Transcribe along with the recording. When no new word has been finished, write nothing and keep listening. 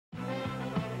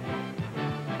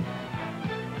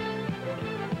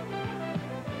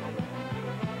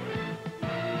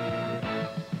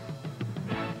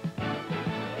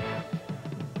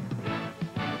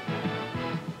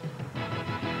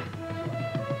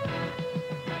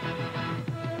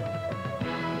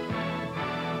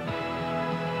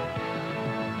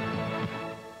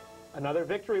Another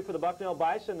victory for the Bucknell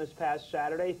Bison this past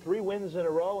Saturday. 3 wins in a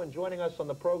row, and joining us on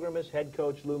the program is head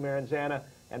coach Lou Maranzana,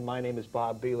 and my name is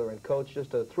Bob Behler. And coach,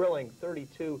 just a thrilling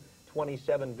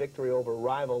 32-27 victory over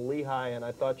rival Lehigh, and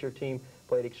I thought your team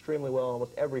played extremely well in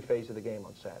almost every phase of the game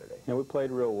on Saturday. Yeah, we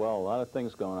played real well. A lot of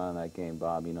things going on in that game,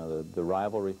 Bob. You know, the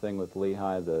rivalry thing with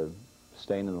Lehigh, the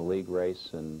staying in the league race,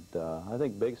 and I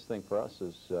think the biggest thing for us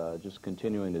is just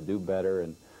continuing to do better,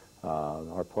 and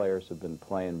our players have been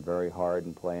playing very hard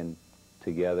and playing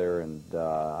together, and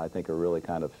I think are really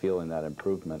kind of feeling that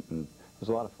improvement, and it was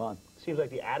a lot of fun. Seems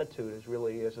like the attitude is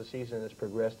really, as the season has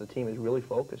progressed, the team is really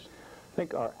focused. I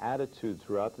think our attitude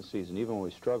throughout the season, even when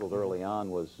we struggled early on,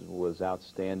 was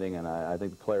outstanding, and I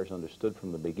think the players understood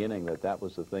from the beginning that that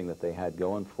was the thing that they had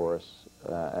going for us,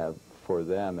 for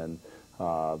them, and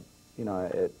you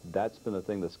know, that's been the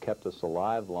thing that's kept us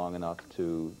alive long enough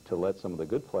to let some of the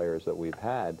good players that we've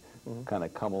had kind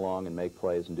of come along and make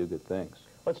plays and do good things.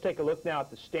 Let's take a look now at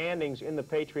the standings in the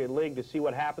Patriot League to see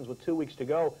what happens with 2 weeks to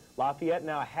go. Lafayette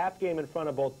now a half game in front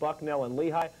of both Bucknell and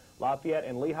Lehigh. Lafayette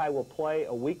and Lehigh will play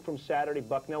a week from Saturday.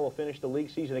 Bucknell will finish the league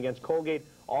season against Colgate.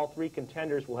 All 3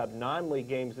 contenders will have non-league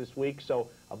games this week, so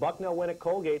a Bucknell win at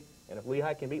Colgate, and if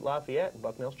Lehigh can beat Lafayette,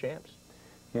 Bucknell's champs.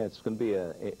 Yeah, it's going to be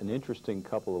an interesting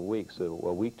couple of weeks, a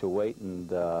week to wait and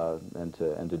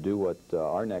to do what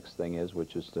our next thing is,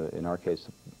 which is to, in our case,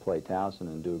 to play Towson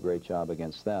and do a great job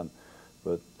against them.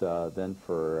 But then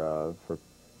for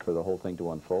the whole thing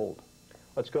to unfold.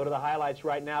 Let's go to the highlights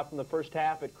right now from the first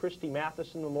half at Christy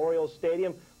Matheson Memorial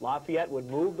Stadium. Lafayette would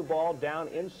move the ball down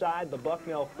inside the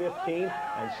Bucknell 15,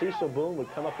 and Cecil Boone would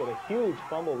come up with a huge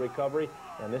fumble recovery,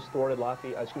 and this thwarted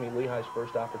Lehigh's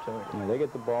first opportunity. Yeah, they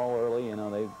get the ball early. You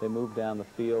know, they move down the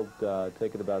field,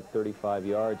 take it about 35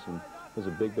 yards, and it was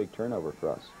a big turnover for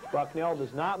us. Bucknell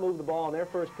does not move the ball on their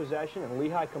first possession, and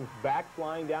Lehigh comes back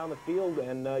flying down the field,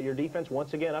 and your defense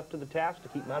once again up to the task to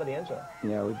keep them out of the end zone.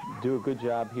 Yeah, we do a good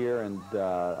job here, and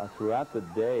throughout the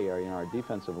day, our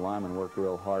defensive linemen worked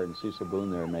real hard, and Cecil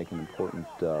Boone there making an important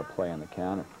play on the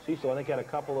counter. Cecil, I think, had a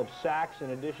couple of sacks in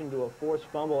addition to a forced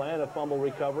fumble and a fumble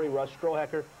recovery. Russ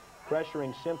Strohecker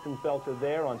pressuring Simptonfelter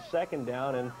there on second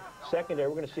down, and secondary,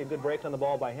 we're going to see a good break on the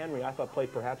ball by Henry. I thought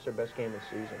played perhaps their best game this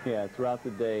season. Yeah, throughout the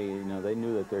day, you know, they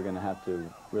knew that they're going to have to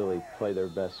really play their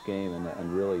best game,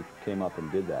 and really came up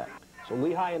and did that. So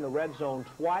Lehigh in the red zone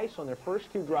twice on their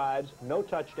first 2 drives, no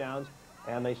touchdowns,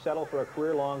 and they settle for a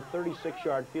career-long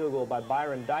 36-yard field goal by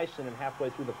Byron Dyson, and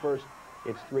halfway through the first,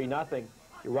 it's 3-0.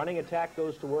 Your running attack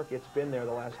goes to work. It's been there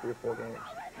the last 3 or 4 games.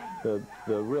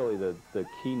 Really the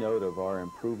keynote of our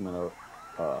improvement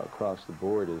across the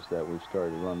board is that we've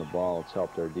started to run the ball. It's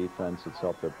helped our defense. It's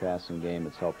helped our passing game.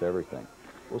 It's helped everything.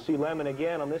 We'll see Lemon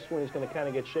again. On this one, he's going to kind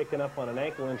of get shaken up on an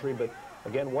ankle injury, but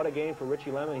again, what a game for Richie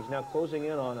Lemon. He's now closing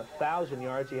in on 1,000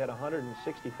 yards. He had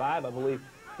 165, I believe,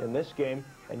 in this game,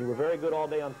 and you were very good all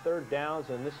day on third downs,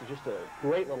 and this is just a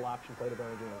great little option play to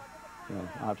Bernardino.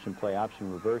 Yeah, option play,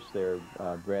 option reverse there.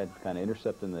 Brad kind of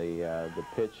intercepting the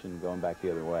pitch and going back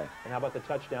the other way. And how about the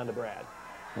touchdown to Brad?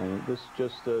 And this is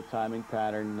just a timing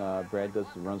pattern. Brad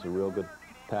runs a real good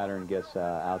pattern, gets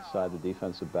outside the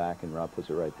defensive back, and Rob puts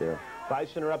it right there.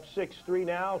 Bison are up 6-3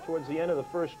 now towards the end of the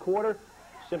first quarter.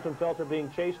 Simptonfelter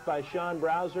being chased by Sean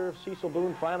Browser. Cecil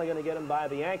Boone finally going to get him by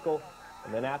the ankle.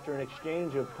 And then after an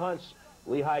exchange of punts,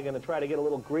 Lehigh going to try to get a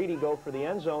little greedy, go for the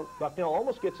end zone. Bucknell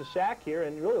almost gets a sack here,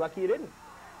 and really lucky he didn't.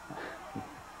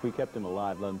 We kept him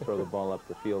alive, let him throw the ball up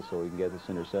the field so we can get this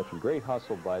interception. Great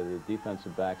hustle by the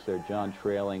defensive backs there. John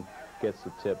trailing, gets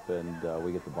the tip, and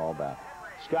we get the ball back.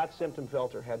 Scott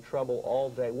Simptonfelter had trouble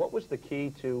all day. What was the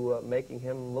key to making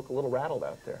him look a little rattled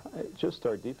out there? Just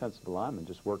our defensive linemen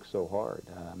just worked so hard.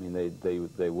 I mean,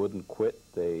 they wouldn't quit.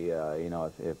 They, you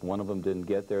know, if one of them didn't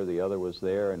get there, the other was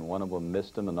there, and one of them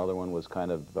missed him. Another one was kind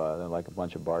of like a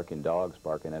bunch of barking dogs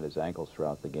barking at his ankles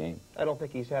throughout the game. I don't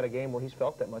think he's had a game where he's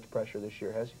felt that much pressure this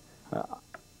year, has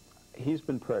he? He's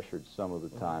been pressured some of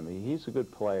the time. He's a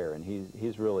good player, and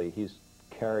he's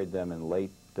carried them in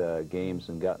late games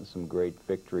and gotten some great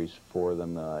victories for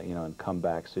them, you know, in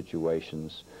comeback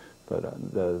situations. But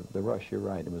the rush, you're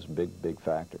right, it was a big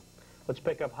factor. Let's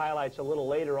pick up highlights a little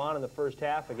later on in the first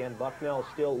half. Again, Bucknell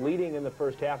still leading in the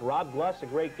first half. Rob Gluss, a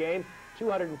great game.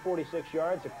 246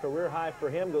 yards, a career high for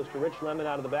him, goes to Rich Lemon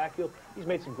out of the backfield. He's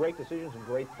made some great decisions and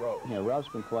great throws. Yeah, Rob's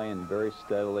been playing very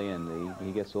steadily, and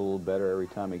he gets a little better every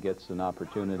time he gets an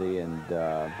opportunity, and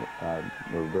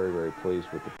we're very pleased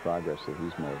with the progress that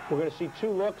he's made. We're going to see 2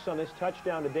 looks on this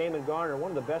touchdown to Damon Garner.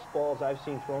 One of the best balls I've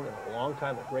seen thrown in a long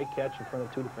time. A great catch in front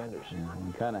of 2 defenders. Yeah,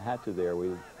 we kind of had to there.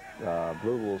 We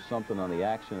blew a little something on the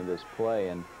action of this play,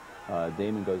 and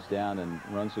Damon goes down and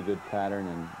runs a good pattern,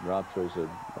 and Rob throws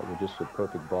just a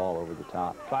perfect ball over the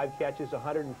top. 5 catches,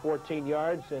 114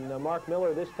 yards, and Mark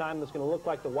Miller this time is going to look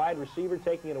like the wide receiver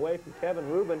taking it away from Kevin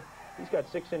Rubin. He's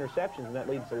got 6 interceptions, and that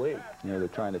leads the league. You know, they're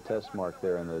trying to test Mark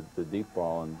there in the deep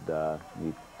ball, and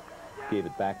he gave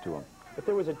it back to him. But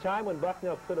there was a time when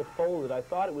Bucknell could have folded. I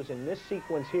thought it was in this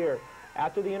sequence here.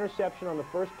 After the interception on the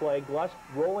first play, Gluss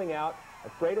rolling out,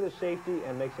 afraid of the safety,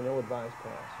 and makes an ill-advised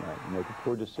pass. Right, you make a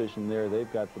poor decision there.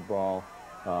 They've got the ball.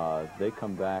 They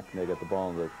come back, and they got the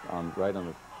ball right on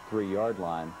the 3-yard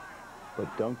line, but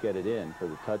don't get it in for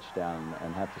the touchdown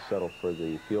and have to settle for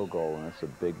the field goal, and that's a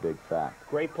big, big fact.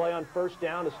 Great play on first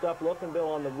down to stuff Lookinville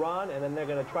on the run, and then they're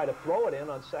going to try to throw it in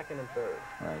on 2nd and 3rd.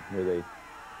 Right, here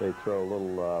they throw a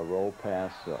little roll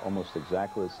pass, almost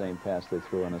exactly the same pass they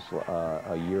threw on us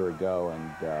a year ago,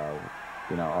 and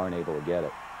you know, aren't able to get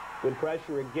it. Good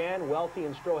pressure again. Welty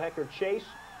and Strohecker chase.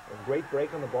 A great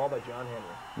break on the ball by John Henry.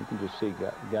 You can just see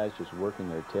guys just working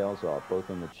their tails off, both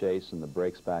in the chase and the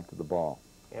breaks back to the ball.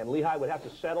 And Lehigh would have to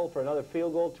settle for another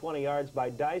field goal, 20 yards by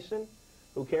Dyson.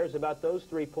 Who cares about those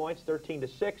 3 points,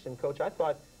 13-6. And, Coach, I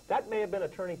thought that may have been a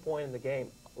turning point in the game,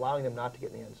 allowing them not to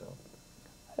get in the end zone.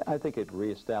 I think it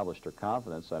reestablished their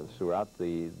confidence throughout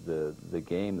the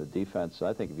game. The defense,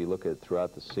 I think if you look at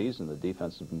throughout the season, the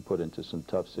defense has been put into some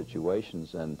tough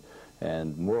situations,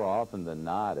 and more often than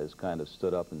not has kind of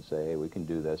stood up and say, hey, we can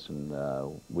do this,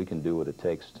 and we can do what it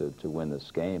takes to win this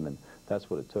game, and that's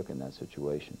what it took in that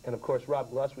situation. And, of course,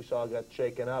 Rob Gluss, we saw, got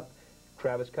shaken up.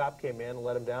 Travis Kopp came in and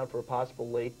let him down for a possible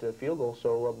late field goal,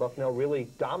 so Bucknell really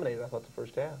dominated, I thought, the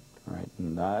first half. Right,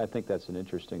 and I think that's an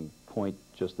interesting point,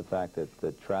 just the fact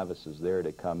that Travis is there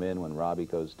to come in when Robbie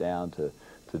goes down to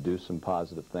do some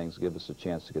positive things, give us a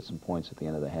chance to get some points at the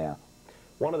end of the half.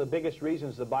 One of the biggest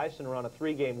reasons the Bison are on a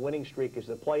 3-game winning streak is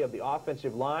the play of the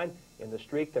offensive line. In the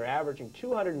streak, they're averaging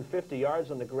 250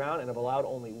 yards on the ground and have allowed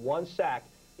only 1 sack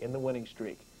in the winning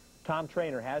streak. Tom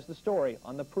Trainer has the story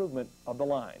on the improvement of the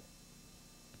line.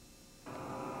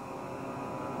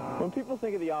 When people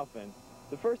think of the offense,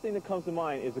 the first thing that comes to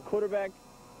mind is the quarterback,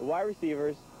 the wide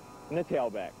receivers, and the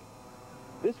tailback.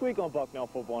 This week on Bucknell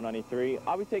Football 93,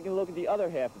 I'll be taking a look at the other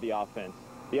half of the offense,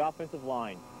 the offensive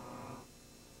line.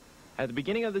 At the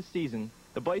beginning of the season,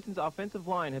 the Bison's offensive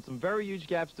line had some very huge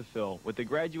gaps to fill with the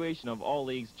graduation of All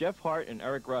Leagues Jeff Hart and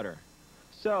Eric Rudder.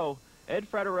 So, Ed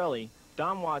Fraterelli,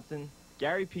 Don Watson,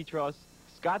 Gary Petros,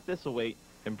 Scott Thistlethwaite,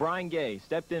 and Brian Gay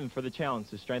stepped in for the challenge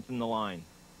to strengthen the line.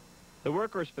 The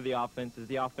workhorse for the offense is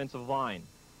the offensive line.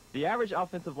 The average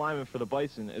offensive lineman for the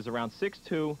Bison is around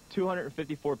 6'2",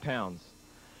 254 pounds.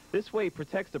 This weight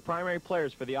protects the primary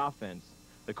players for the offense,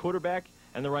 the quarterback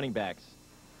and the running backs.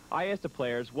 I asked the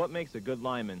players what makes a good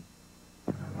lineman.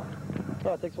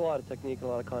 Well, it takes a lot of technique, a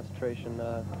lot of concentration.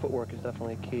 Footwork is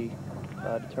definitely a key.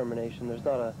 Determination. There's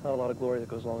not a lot of glory that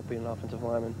goes along with being an offensive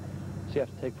lineman. So you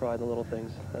have to take pride in the little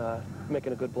things.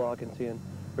 Making a good block and seeing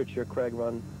Richie or Craig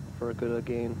run for a good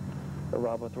gain, or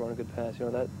Rob throwing a good pass. You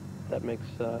know, that makes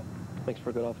for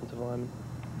a good offensive lineman.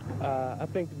 I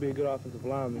think to be a good offensive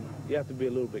lineman, you have to be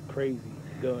a little bit crazy.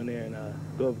 Go in there and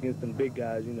go up against them big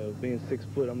guys. You know, being 6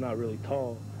 foot, I'm not really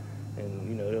tall. And,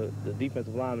 you know, the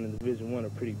defensive linemen in Division I are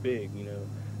pretty big, you know.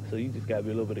 So you just got to be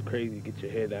a little bit crazy to get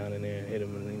your head down in there and hit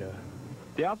them, and, you know.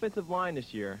 The offensive line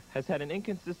this year has had an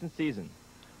inconsistent season,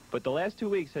 but the last 2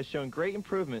 weeks has shown great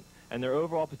improvement and their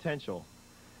overall potential.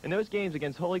 In those games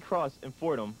against Holy Cross and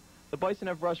Fordham, the Bison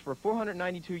have rushed for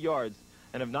 492 yards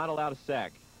and have not allowed a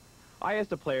sack. I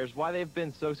asked the players why they've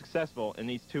been so successful in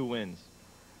these 2 wins.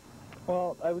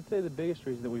 Well, I would say the biggest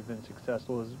reason that we've been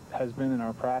successful has been in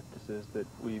our practices, that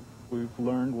we've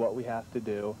learned what we have to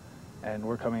do, and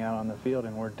we're coming out on the field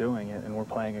and we're doing it, and we're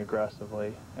playing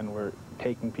aggressively, and we're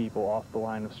taking people off the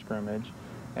line of scrimmage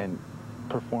and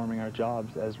performing our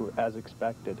jobs as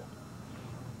expected.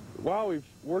 While we've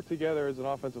worked together as an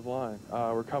offensive line,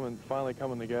 we're finally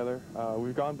coming together.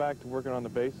 We've gone back to working on the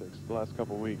basics the last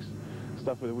couple of weeks,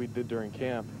 stuff that we did during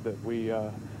camp that we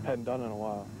hadn't done in a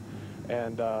while.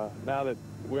 And now that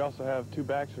we also have 2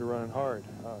 backs who are running hard.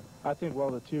 I think,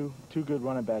 well, the two good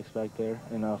running backs back there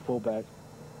and fullback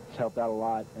has helped out a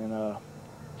lot. And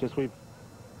just we've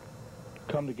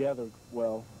come together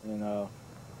well and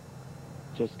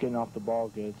just getting off the ball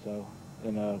good. So,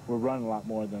 and we're running a lot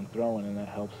more than throwing, and that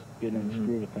helps getting in the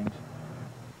groove of things.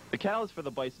 The catalyst for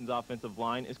the Bison's offensive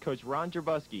line is Coach Ron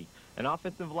Jerbuski, an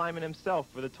offensive lineman himself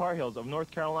for the Tar Heels of North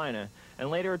Carolina, and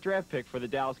later a draft pick for the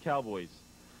Dallas Cowboys.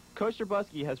 Coach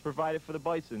Jerbuski has provided for the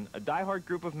Bison a diehard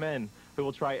group of men who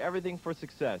will try everything for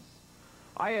success.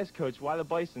 I asked Coach why the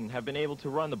Bison have been able to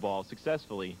run the ball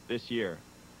successfully this year.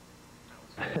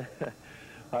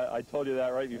 I told you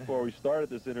that right before we started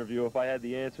this interview. If I had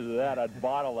the answer to that, I'd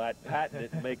bottle that, patent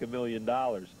it, and make $1 million.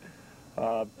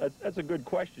 That's a good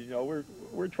question. You know,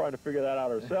 we're trying to figure that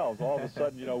out ourselves. All of a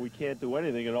sudden, you know, we can't do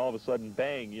anything, and all of a sudden,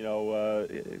 bang, you know,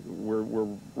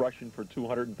 we're rushing for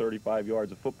 235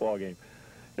 yards a football game.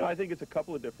 You know, I think it's a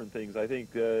couple of different things. I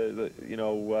think, the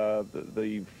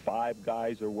 5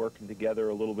 guys are working together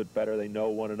a little bit better. They know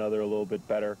one another a little bit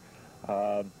better.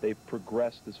 They've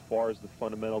progressed as far as the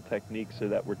fundamental techniques so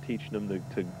that we're teaching them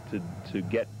to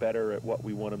get better at what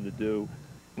we want them to do.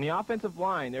 In the offensive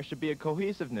line, there should be a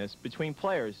cohesiveness between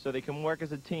players so they can work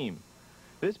as a team.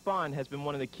 This bond has been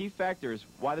one of the key factors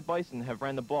why the Bison have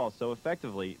ran the ball so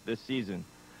effectively this season.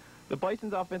 The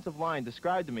Bison's offensive line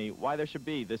described to me why there should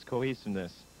be this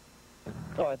cohesiveness.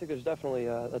 Oh, I think there's definitely,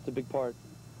 that's a big part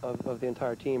of the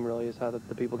entire team, really, is how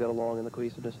the people get along and the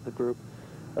cohesiveness of the group.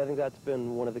 I think that's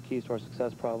been one of the keys to our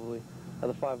success, probably.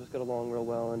 The 5 of us get along real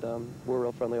well, and we're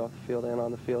real friendly off the field and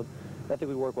on the field. I think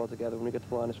we work well together. When we get to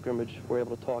the line of scrimmage, we're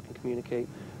able to talk and communicate,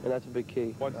 and that's a big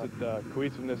key. Once the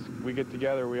cohesiveness, we get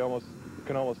together, we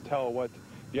can almost tell what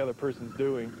the other person's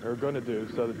doing or going to do,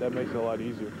 so that makes it a lot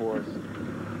easier for us.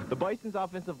 The Bison's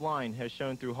offensive line has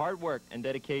shown through hard work and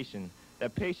dedication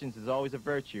that patience is always a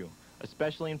virtue,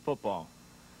 especially in football.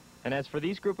 And as for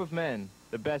these group of men,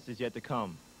 the best is yet to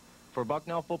come. For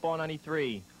Bucknell Football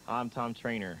 93, I'm Tom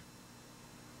Trainer.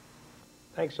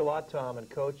 Thanks a lot, Tom. And,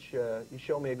 Coach, you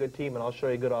show me a good team, and I'll show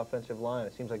you a good offensive line.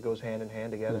 It seems like it goes hand in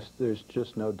hand together. There's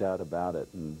just no doubt about it.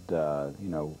 And, you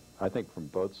know, I think from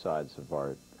both sides of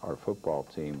our football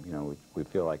team, you know, we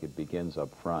feel like it begins up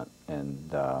front.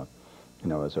 And, you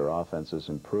know, as our offense has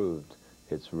improved,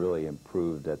 it's really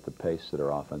improved at the pace that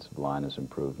our offensive line has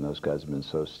improved. And those guys have been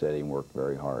so steady and worked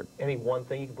very hard. Any one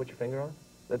thing you can put your finger on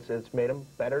that's made them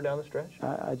better down the stretch?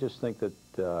 I just think that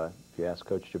if you ask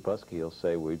Coach Jabuski, he'll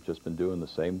say we've just been doing the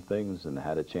same things and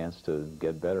had a chance to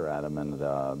get better at them.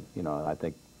 And, you know, I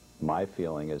think my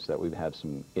feeling is that we've had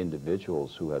some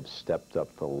individuals who have stepped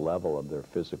up the level of their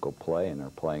physical play and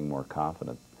are playing more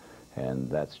confident. And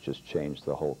that's just changed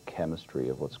the whole chemistry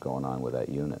of what's going on with that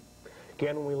unit.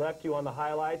 Again, when we left you on the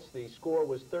highlights, the score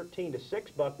was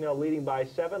 13-6, Bucknell leading by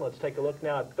 7. Let's take a look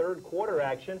now at third quarter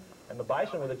action. And the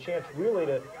Bison with a chance really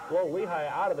to blow Lehigh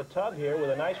out of the tub here with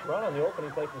a nice run on the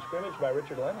opening play from scrimmage by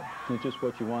Richard Lemon. It's just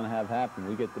what you want to have happen.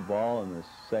 We get the ball in the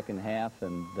second half,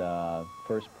 and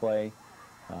first play,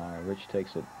 Rich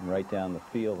takes it right down the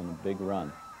field in a big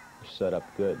run. We're set up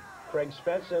good. Craig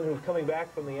Svensson, who's coming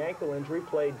back from the ankle injury,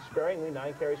 played sparingly,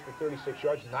 9 carries for 36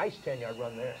 yards. Nice 10-yard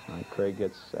run there. Craig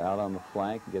gets out on the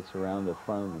flank, gets around the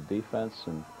front of the defense,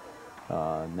 and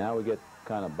now we get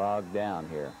kind of bogged down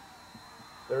here.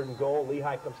 3rd and goal.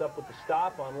 Lehigh comes up with the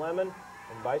stop on Lemon,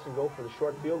 and Bison go for the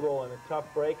short field goal and a tough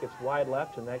break. It's wide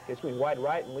left, and that gets me wide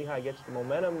right, and Lehigh gets the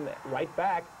momentum right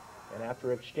back. And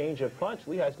after exchange of punch,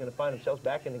 Lehigh's going to find themselves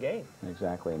back in the game.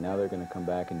 Exactly. Now they're going to come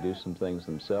back and do some things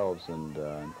themselves and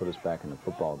put us back in the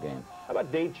football game. How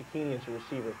about Dave Cicchini as a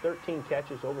receiver? 13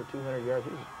 catches, over 200 yards.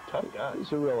 He's a tough guy.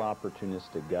 He's a real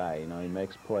opportunistic guy. You know, he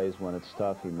makes plays when it's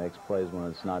tough. He makes plays when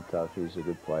it's not tough. He's a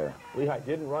good player. Lehigh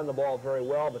didn't run the ball very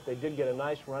well, but they did get a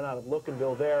nice run out of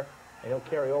Lookinville there. And he'll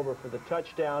carry over for the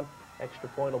touchdown. Extra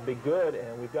point will be good.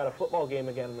 And we've got a football game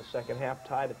again in the second half,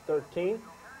 tied at 13.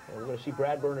 And we're going to see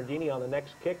Brad Bernardini on the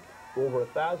next kick go over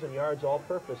 1,000 yards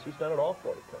all-purpose. He's done it all for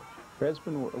you, Coach. Brad's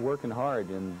been working hard,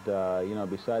 and, you know,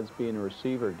 besides being a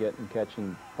receiver,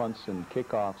 catching punts and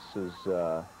kickoffs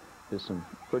is some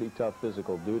pretty tough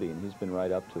physical duty, and he's been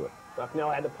right up to it. Bucknell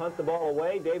had to punt the ball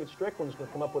away. David Strickland's going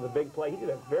to come up with a big play. He did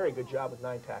a very good job with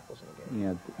 9 tackles in the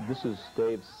game. Yeah, this is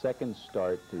Dave's second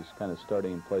start. He's kind of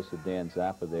starting in place of Dan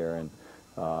Zappa there, and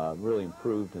really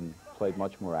improved and played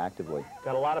much more actively.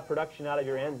 Got a lot of production out of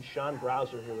your end. Sean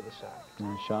Browser here with a sack.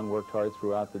 And Sean worked hard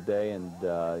throughout the day, and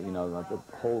you know,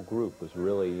 the whole group was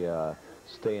really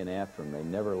staying after him. They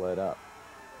never let up.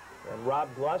 And Rob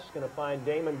Gluss going to find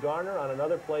Damon Garner on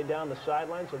another play down the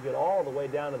sidelines. He'll get all the way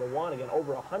down to the 1. Again,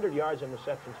 over 100 yards in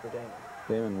receptions for Damon.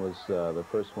 Damon was the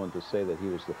first one to say that he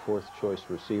was the 4th choice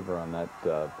receiver on that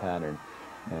pattern.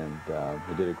 And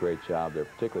he did a great job there,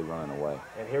 particularly running away.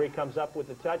 And here he comes up with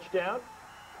the touchdown.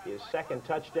 His second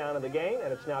touchdown of the game,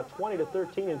 and it's now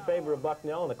 20-13 in favor of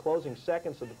Bucknell in the closing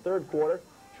seconds of the 3rd quarter.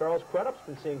 Charles Crudup's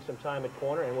been seeing some time at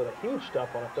corner, and with a huge stuff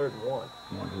on a 3rd and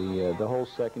 1. Yeah, the whole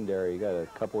secondary, you got a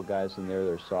couple of guys in there.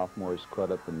 They're sophomores,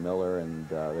 Crudup and Miller, and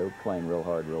they were playing real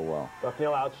hard, real well.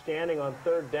 Bucknell outstanding on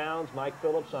 3rd downs. Mike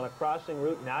Phillips on a crossing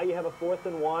route. Now you have a 4th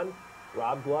and 1.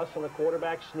 Rob Gluss on the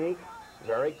quarterback sneak.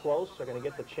 Very close. They're going to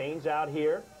get the chains out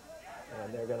here.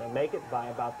 And they're going to make it by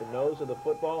about the nose of the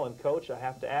football. And, Coach, I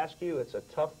have to ask you, it's a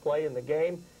tough play in the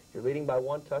game. You're leading by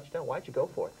 1 touchdown. Why'd you go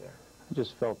for it there? I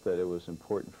just felt that it was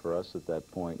important for us at that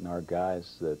point and our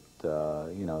guys that,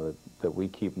 you know, that we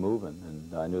keep moving.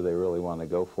 And I knew they really wanted to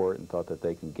go for it and thought that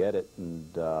they can get it.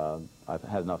 And I've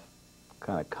had enough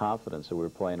kind of confidence that we were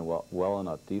playing well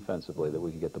enough defensively that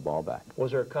we could get the ball back.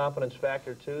 Was there a confidence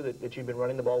factor, too, that you've been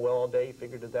running the ball well all day? You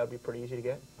figured that would be pretty easy to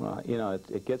get? Well, you know,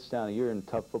 it gets down to you're in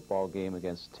a tough football game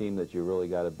against a team that you really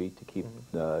got to beat to keep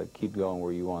keep going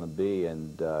where you want to be.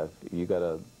 And if you got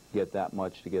to get that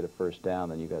much to get a first down,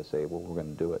 then you got to say, well, we're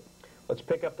going to do it. Let's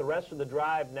pick up the rest of the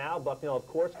drive now. Bucknell, of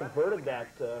course, converted that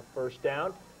first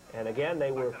down. And again,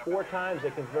 they were 4 times they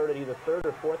converted either 3rd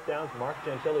or 4th downs. Mark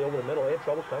Gentili over the middle. They had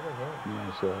trouble covering him. Yeah,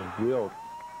 it's a real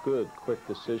good, quick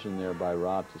decision there by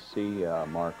Rob to see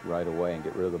Mark right away and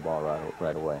get rid of the ball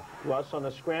right away. Russ on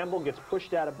the scramble gets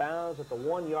pushed out of bounds at the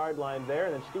 1-yard line there.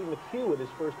 And then Steve McHugh with his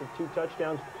first of 2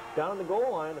 touchdowns down on the goal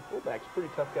line. The fullbacks, pretty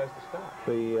tough guys to stop.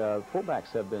 The fullbacks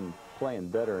have been playing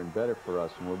better and better for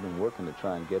us, and we've been working to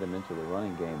try and get them into the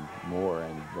running game more,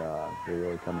 and they're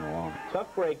really coming along.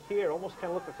 Tough break here. Almost kind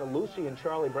of looked like a Lucy and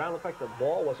Charlie Brown. Looked like the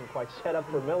ball wasn't quite set up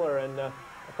for Miller, and I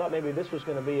thought maybe this was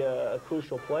going to be a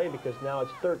crucial play because now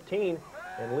it's 13,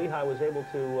 and Lehigh was able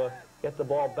to get the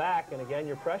ball back. And again,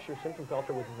 your pressure,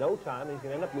 Simpsonfelter with no time, he's going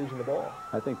to end up losing the ball.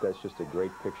 I think that's just a great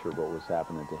picture of what was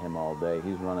happening to him all day.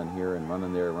 He's running here and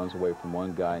running there, runs away from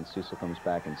one guy, and Cecil comes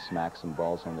back and smacks some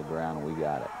balls on the ground, and we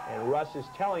got it. And Russ is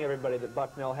telling everybody that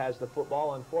Bucknell has the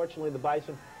football. Unfortunately, the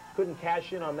Bison couldn't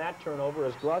cash in on that turnover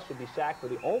as Russ would be sacked for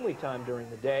the only time during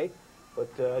the day.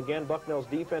 But again, Bucknell's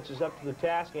defense is up to the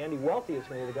task. Andy Welty is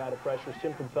going to be the guy to pressure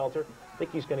Simpsonfelter. I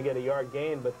think he's going to get a yard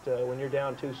gain, but when you're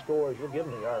down 2 scores, you'll give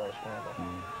him a yard on a scramble.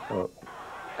 Well,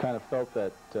 kind of felt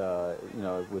that, you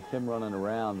know, with him running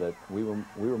around, that we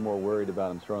were more worried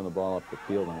about him throwing the ball up the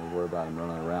field than we were about him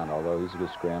running around, although he's a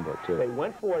good scrambler, too. They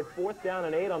went for it 4th down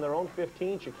and 8 on their own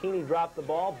 15. Cicchini dropped the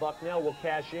ball. Bucknell will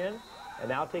cash in and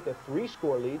now take a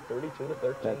 3-score lead,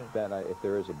 32-13. If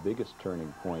there is a biggest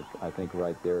turning point, I think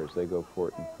right there is they go for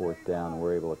it in 4th down, and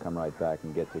we're able to come right back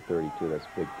and get to 32. That's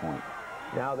a big point.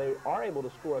 Now they are able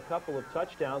to score a couple of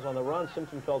touchdowns on the run.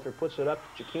 Simpsonfelter puts it up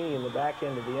to Cicchini in the back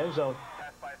end of the end zone.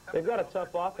 They've got a tough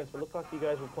offense, but it looked like you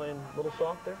guys were playing a little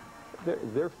soft there.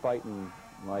 They're fighting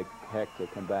like heck to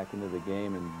come back into the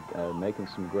game and making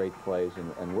some great plays,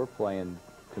 and we're playing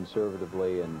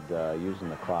conservatively and using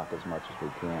the clock as much as we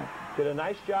can. Did a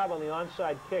nice job on the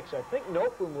onside kicks. I think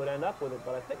Noteboom would end up with it,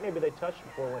 but I think maybe they touched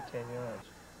before it went 10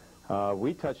 yards.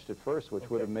 We touched it first, which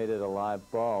would have made it a live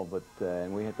ball, but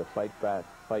and we had to fight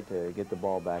to get the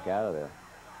ball back out of there.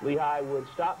 Lehigh would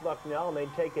stop Bucknell, and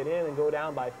they'd take it in and go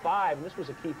down by 5. And this was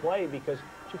a key play because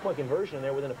 2-point conversion in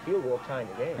there within a field goal of tying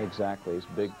the game. Exactly. It's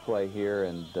a big play here,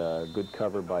 and good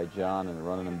cover by John and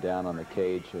running him down on the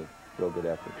cage. Real good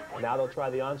effort. Now they'll try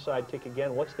the onside kick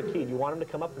again. What's the key? Do you want them to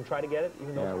come up and try to get it?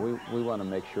 Even though we want to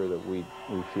make sure that we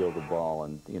field the ball,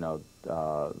 and you know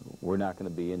we're not going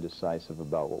to be indecisive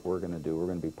about what we're going to do. We're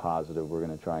going to be positive. We're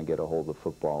going to try and get a hold of the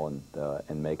football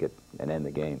and make it and end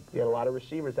the game. You had a lot of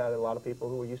receivers out there, a lot of people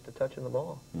who were used to touching the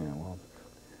ball. Yeah, well,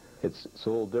 it's a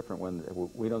little different when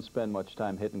we don't spend much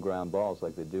time hitting ground balls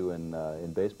like they do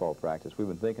in baseball practice. We've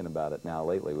been thinking about it now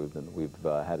lately. We've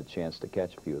had a chance to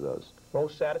catch a few of those.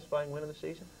 Most satisfying win of the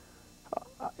season?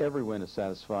 Every win is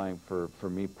satisfying for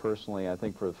me personally. I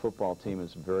think for the football team,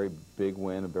 it's a very big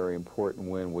win, a very important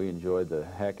win. We enjoyed the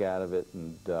heck out of it,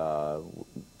 and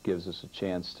gives us a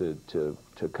chance to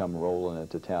come rolling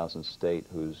into Towson State,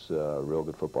 who's a real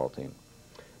good football team.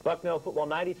 Bucknell Football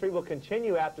 93 will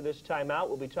continue after this timeout.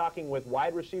 We'll be talking with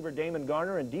wide receiver Damon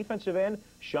Garner and defensive end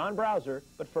Sean Browser.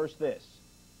 But first this.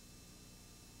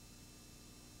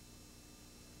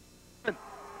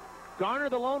 Garner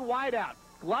the lone wideout.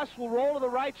 Gluss will roll to the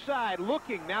right side,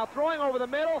 looking, now throwing over the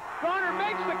middle. Garner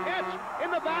makes the catch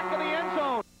in the back of the end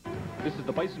zone. This is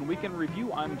the Bison Weekend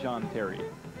Review. I'm John Terry.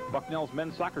 Bucknell's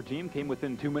men's soccer team came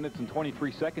within 2 minutes and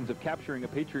 23 seconds of capturing a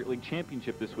Patriot League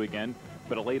championship this weekend,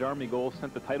 but a late Army goal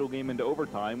sent the title game into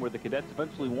overtime, where the Cadets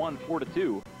eventually won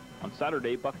 4-2. On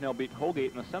Saturday, Bucknell beat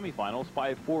Colgate in the semifinals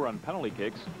 5-4 on penalty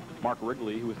kicks. Mark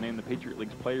Wrigley, who was named the Patriot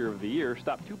League's Player of the Year,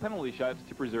 stopped 2 penalty shots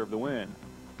to preserve the win.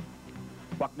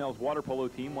 Bucknell's water polo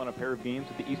team won a pair of games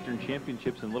at the Eastern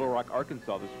Championships in Little Rock,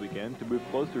 Arkansas this weekend to move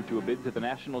closer to a bid to the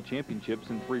National Championships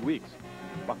in 3 weeks.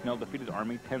 Bucknell defeated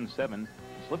Army 10-7,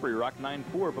 Slippery Rock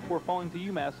 9-4 before falling to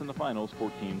UMass in the finals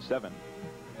 14-7.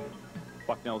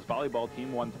 Bucknell's volleyball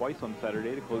team won twice on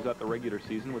Saturday to close out the regular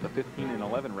season with a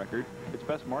 15-11 record, its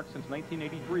best mark since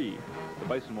 1983. The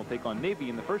Bison will take on Navy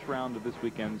in the first round of this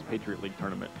weekend's Patriot League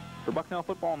tournament. For Bucknell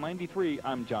Football 93,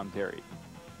 I'm John Terry.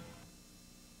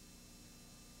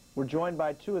 We're joined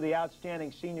by two of the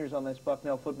outstanding seniors on this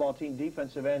Bucknell football team,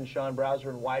 defensive end Sean Browser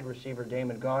and wide receiver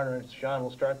Damon Garner. And Sean,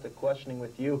 we'll start the questioning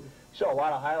with you. You saw a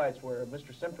lot of highlights where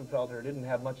Mr. Simpfenfelder didn't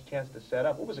have much chance to set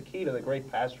up. What was the key to the great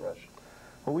pass rush?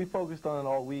 Well, we focused on it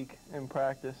all week in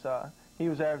practice. He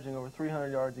was averaging over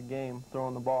 300 yards a game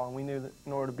throwing the ball, and we knew that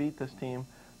in order to beat this team,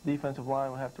 the defensive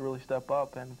line would have to really step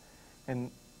up.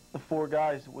 And the four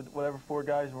guys, whatever four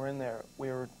guys were in there, we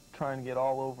were trying to get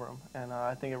all over them, and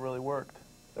I think it really worked.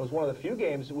 It was one of the few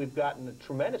games that we've gotten a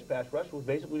tremendous pass rush with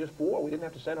basically just four. We didn't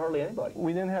have to send hardly anybody.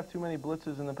 We didn't have too many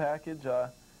blitzes in the package.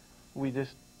 We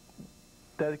just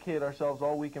dedicated ourselves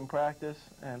all week in practice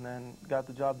and then got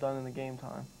the job done in the game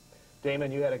time.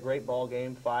 Damon, you had a great ball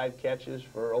game, 5 catches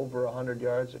for over 100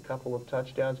 yards, a couple of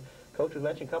touchdowns. Coach was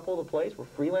mentioning a couple of the plays were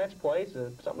freelance plays,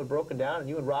 something had broken down, and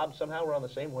you and Rob somehow were on the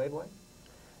same wavelength?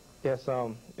 Yes,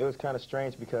 it was kind of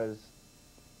strange because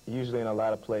usually in a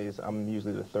lot of plays, I'm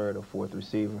usually the third or fourth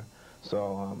receiver.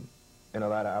 So in a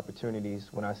lot of opportunities,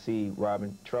 when I see Rob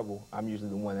in trouble, I'm usually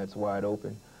the one that's wide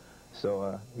open.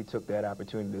 So he took that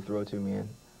opportunity to throw to me, and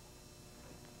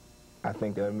I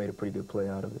think that I made a pretty good play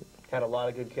out of it. Had a lot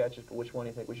of good catches, but which one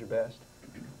do you think was your best?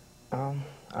 I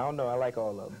don't know. I like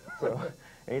all of them. So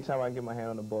anytime I can get my hand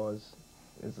on the ball,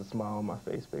 it's a smile on my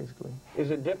face, basically.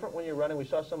 Is it different when you're running? We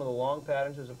saw some of the long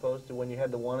patterns as opposed to when you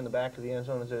had the one in the back of the end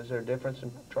zone. Is there a difference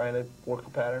in trying to work the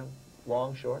pattern,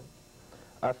 long, short?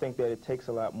 I think that it takes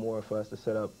a lot more for us to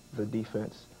set up the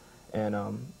defense. And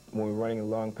when we're running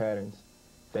long patterns,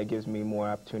 that gives me more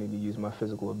opportunity to use my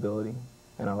physical ability.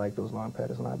 And I like those long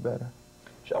patterns a lot better.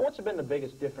 Sean, what's been the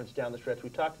biggest difference down the stretch? We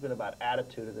talked a bit about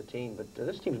attitude of the team, but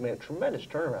this team's made a tremendous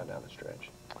turnaround down the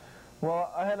stretch.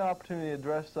 Well, I had an opportunity to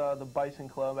address the Bison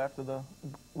Club after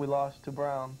we lost to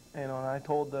Brown, and I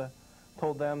told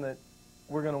them that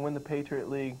we're going to win the Patriot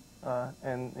League,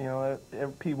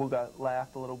 and people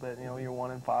laughed a little bit. You're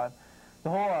 1-5. The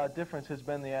whole difference has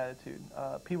been the attitude.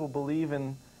 People believe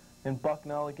in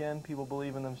Bucknell again. People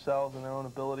believe in themselves and their own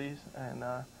abilities, and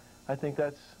I think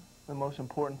that's the most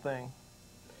important thing.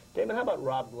 Damon, how about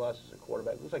Rob Glass as a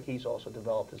quarterback? It looks like he's also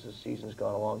developed as the season's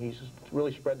gone along. He's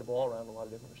really spread the ball around a lot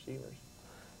of different receivers.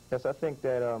 Yes, I think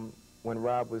that when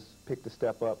Rob was picked to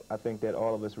step up, I think that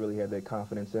all of us really had that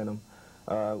confidence in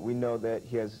him. We know that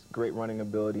he has great running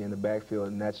ability in the backfield,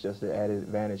 and that's just an added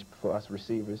advantage for us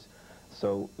receivers.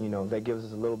 So, that gives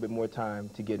us a little bit more time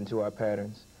to get into our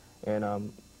patterns.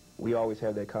 And we always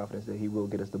have that confidence that he will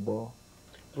get us the ball.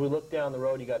 As we look down the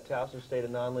road, you got Towson State, a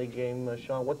non-league game.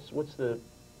 Sean, what's the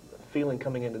feeling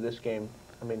coming into this game?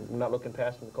 I mean, we're not looking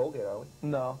past them to Colgate, are we?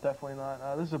 No, definitely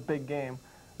not. This is a big game.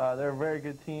 They're a very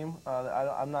good team.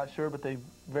 I'm not sure, but they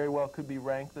very well could be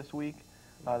ranked this week.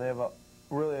 They have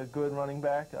really a good running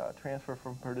back, transfer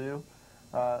from Purdue.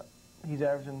 He's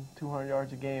averaging 200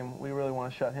 yards a game. We really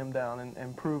want to shut him down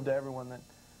and prove to everyone that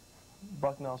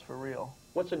Bucknell's for real.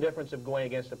 What's the difference of going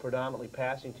against a predominantly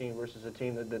passing team versus a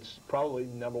team that's probably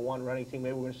the #1 running team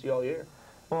maybe we're going to see all year?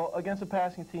 Well, against a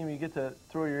passing team, you get to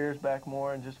throw your ears back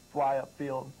more and just fly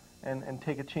upfield and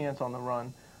take a chance on the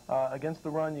run. Against the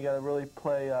run, you got to really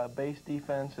play base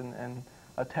defense and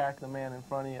attack the man in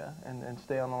front of you and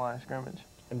stay on the line of scrimmage.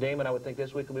 And Damon, I would think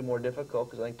this week will be more difficult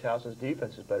because I think Towson's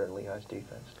defense is better than Lehigh's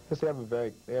defense. Yes, they have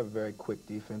a very quick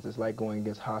defense. It's like going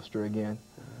against Hofstra again.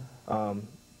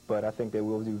 But I think they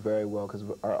will do very well because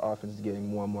our offense is getting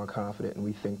more and more confident, and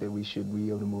we think that we should be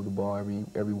able to move the ball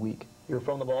every week. You're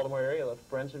from the Baltimore area. Are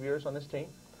friends of yours on this team?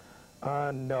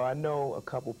 No, I know a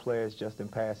couple players just in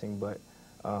passing, but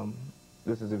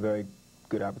this is a very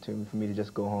good opportunity for me to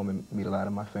just go home and meet a lot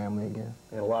of my family again.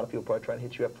 And a lot of people probably trying to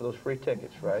hit you up for those free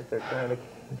tickets, right? They're trying to.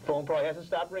 The phone probably hasn't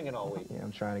stopped ringing all week. Yeah,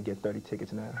 I'm trying to get 30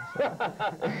 tickets now.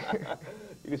 So.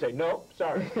 You can say, no,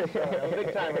 sorry. I'm a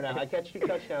big timer now. I catch 2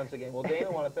 touchdowns a game. Well, Dana, I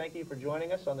want to thank you for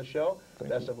joining us on the show.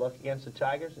 Best of luck against the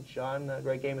Tigers. And Sean, a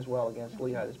great game as well against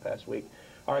Lehigh this past week.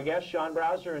 Our guests, Sean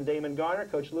Browser and Damon Garner.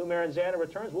 Coach Lou Maranzano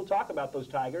returns. We'll talk about those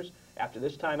Tigers after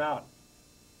this timeout.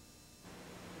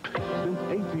 Since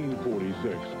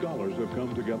 1846, scholars have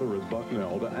come together at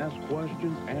Bucknell to ask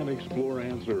questions and explore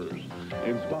answers.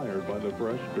 Inspired by the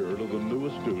fresh spirit of the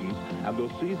newest students and the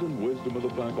seasoned wisdom of the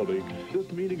faculty,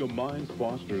 this meeting of minds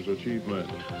fosters achievement.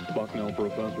 Bucknell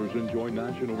professors enjoy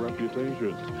national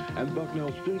reputations, and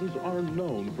Bucknell students are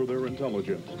known for their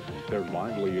intelligence. Their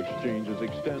lively exchanges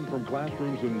extend from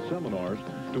classrooms and seminars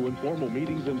to informal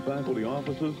meetings in faculty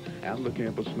offices and the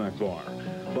campus snack bar.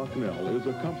 Bucknell is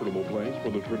a comfortable place for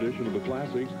the tradition of the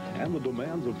classics and the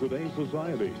demands of today's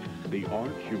society. The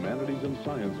arts, humanities, and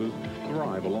sciences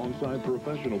thrive alongside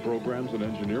professional programs in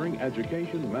engineering,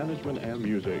 education, management, and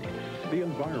music. The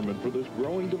environment for this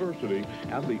growing diversity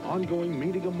and the ongoing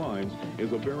meeting of minds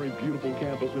is a very beautiful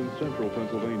campus in central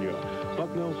Pennsylvania.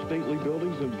 Bucknell's stately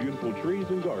buildings and beautiful trees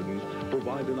and gardens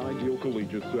provide an ideal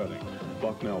collegiate setting.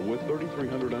 Bucknell, with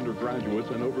 3,300 undergraduates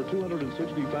and over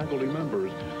 260 faculty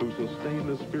members who sustain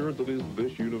the spirit that is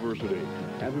this university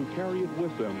and who carry it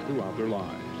with them throughout their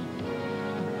lives.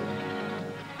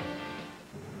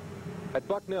 At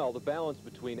Bucknell, the balance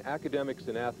between academics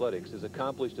and athletics is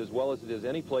accomplished as well as it is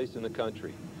any place in the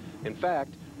country. In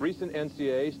fact, recent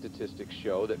NCAA statistics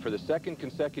show that for the second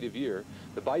consecutive year,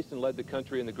 the Bison led the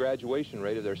country in the graduation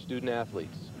rate of their student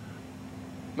athletes.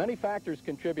 Many factors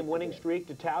contribute. Winning streak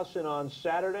to Towson on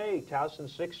Saturday. Towson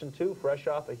 6-2, fresh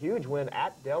off a huge win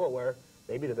at Delaware.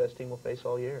 Maybe the best team we'll face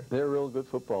all year. They're a real good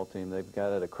football team. They've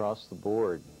got it across the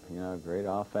board. You know, great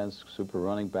offense, super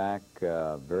running back,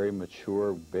 very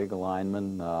mature, big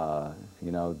lineman.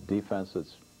 You know, defense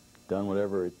that's done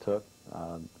whatever it took.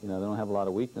 You know, they don't have a lot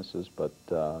of weaknesses, but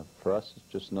for us,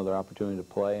 it's just another opportunity to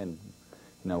play, and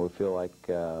you know, we feel like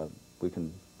we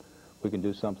can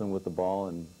do something with the ball,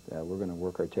 and we're going to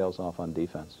work our tails off on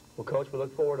defense. Well, Coach, we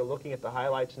look forward to looking at the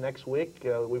highlights next week.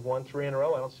 We've won 3 in a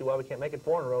row. I don't see why we can't make it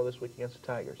 4 in a row this week against the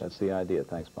Tigers. That's the idea.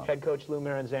 Thanks, Bob. Head Coach Lou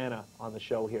Maranzana on the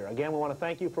show here. Again, we want to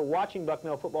thank you for watching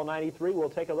Bucknell Football 93. We'll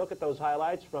take a look at those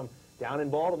highlights from down in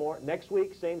Baltimore next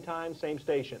week, same time, same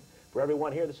station. For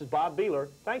everyone here, this is Bob Behler.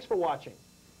 Thanks for watching.